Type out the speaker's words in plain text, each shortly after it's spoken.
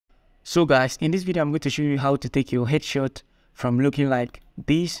So guys, in this video I'm going to show you how to take your headshot from looking like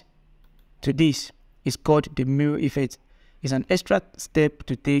this to this. It's called the mirror effect. It's an extra step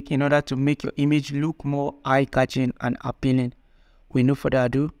to take in order to make your image look more eye-catching and appealing. With no further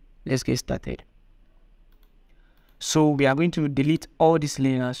ado, let's get started. So we are going to delete all these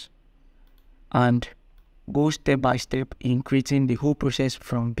layers and go step by step in creating the whole process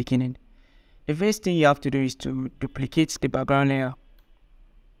from beginning. The first thing you have to do is to duplicate the background layer.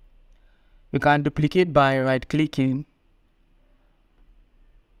 You can duplicate by right-clicking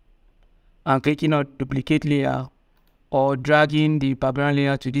and clicking on duplicate layer, or dragging the background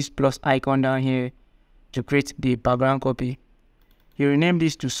layer to this plus icon down here to create the background copy. You rename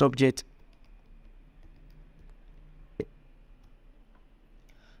this to subject.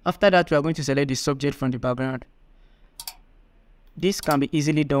 After that, we are going to select the subject from the background. This can be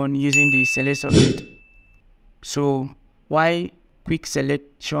easily done using the select subject. So while quick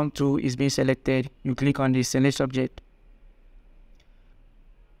selection tool is being selected, you click on the select subject.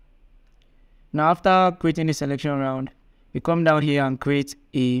 Now after creating the selection round, you come down here and create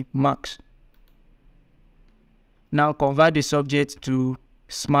a mask. Now convert the subject to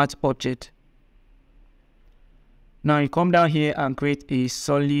smart object. Now you come down here and create a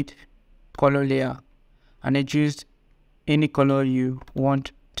solid color layer and then choose any color you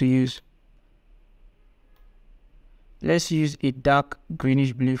want to use. Let's use a dark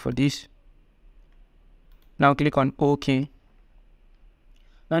greenish blue for this. Now click on OK.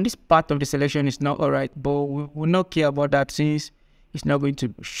 Now this part of the selection is not alright, but we will not care about that since it's not going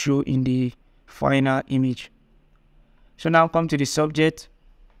to show in the final image. So now come to the subject,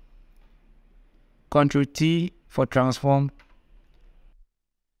 Ctrl T for transform.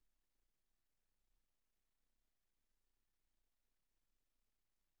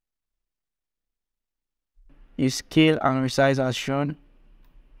 You scale and resize as shown.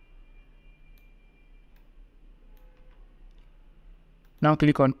 Now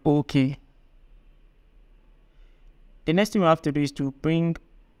click on OK. The next thing we have to do is to bring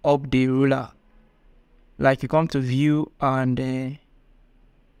up the ruler. Like you come to view and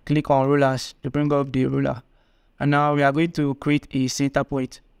click on rulers to bring up the ruler. And now we are going to create a center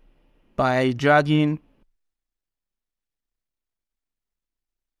point by dragging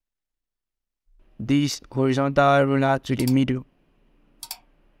this horizontal ruler to the middle.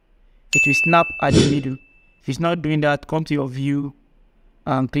 It will snap at the middle. If it's not doing that, come to your view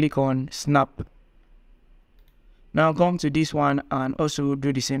and click on snap. Now come to this one and also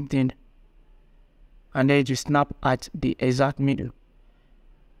do the same thing, and then you snap at the exact middle.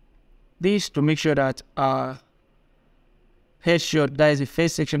 This to make sure that our headshot, that is the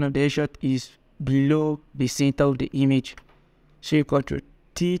first section of the headshot, is below the center of the image. So you Ctrl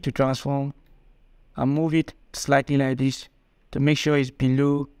T to transform and move it slightly like this to make sure it's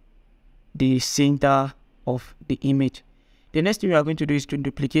below the center of the image. The next thing we are going to do is to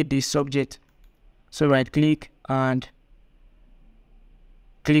duplicate the subject. So right click and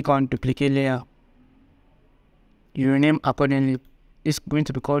click on duplicate layer. You rename accordingly. It's going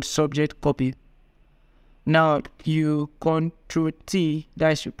to be called subject copy. Now you Ctrl T,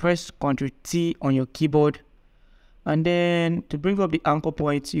 that is you press Ctrl T on your keyboard, and then to bring up the anchor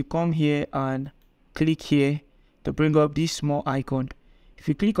point, you come here and click here to bring up this small icon. If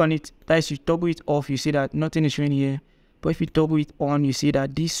you click on it, that is you toggle it off, you see that nothing is showing here. But if you toggle it on, you see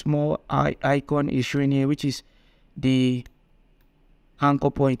that this small icon is showing here, which is the anchor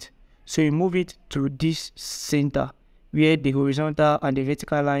point. So you move it to this center where the horizontal and the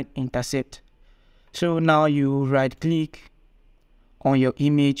vertical line intersect. So now you right click on your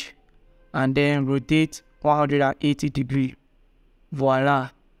image and then rotate 180 degrees.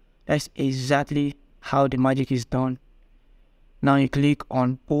 Voila, that's exactly how the magic is done. Now you click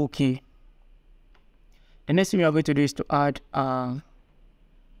on OK. The next thing we are going to do is to add a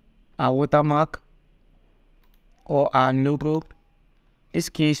watermark or a logo. This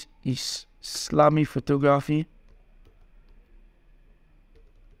case is Slamy Photography.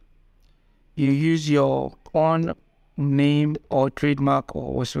 You use your own name or trademark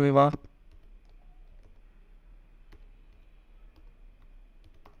or whatsoever.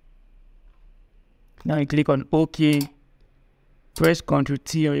 Now you click on OK. Press Ctrl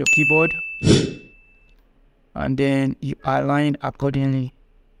T on your keyboard, and then you align accordingly.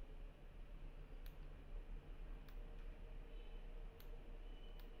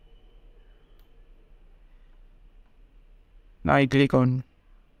 Now you click on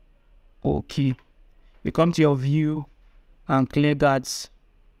OK. You come to your view and clear guards.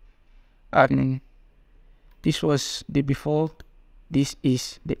 And this was the before, this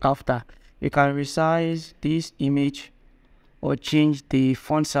is the after. You can resize this image or change the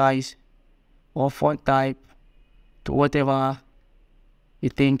font size or font type to whatever you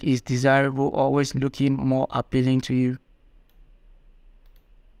think is desirable, always looking more appealing to you.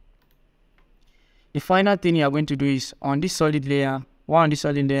 The final thing you are going to do is on this solid layer,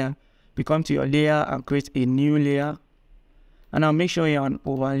 you come to your layer and create a new layer. And now make sure you're on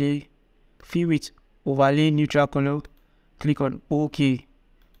overlay, fill with overlay neutral color, click on OK.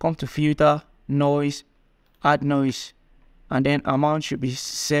 Come to filter, noise, add noise, and then amount should be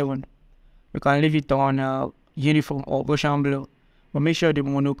 7. You can leave it on uniform or Gaussian blur, but make sure the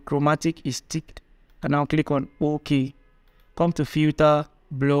monochromatic is ticked. And now click on OK. Come to filter,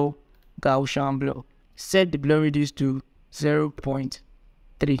 blur, Gaussian blur. Set the blur reduce to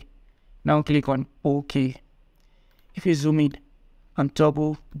 0.3. Now click on OK. If you zoom in and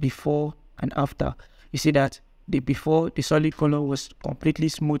toggle before and after, you see that the before, the solid color was completely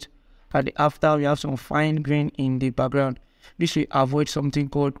smooth, and the after, we have some fine grain in the background. This will avoid something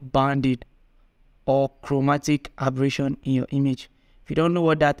called banded or chromatic aberration in your image. If you don't know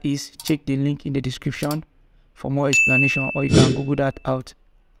what that is, check the link in the description for more explanation, or you can Google that out.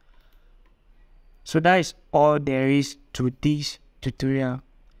 So that is all there is to this tutorial.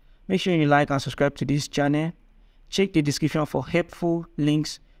 Make sure you like and subscribe to this channel. Check the description for helpful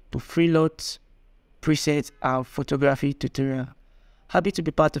links to free LUTs, presets, and photography tutorial. Happy to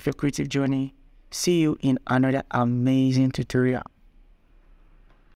be part of your creative journey. See you in another amazing tutorial.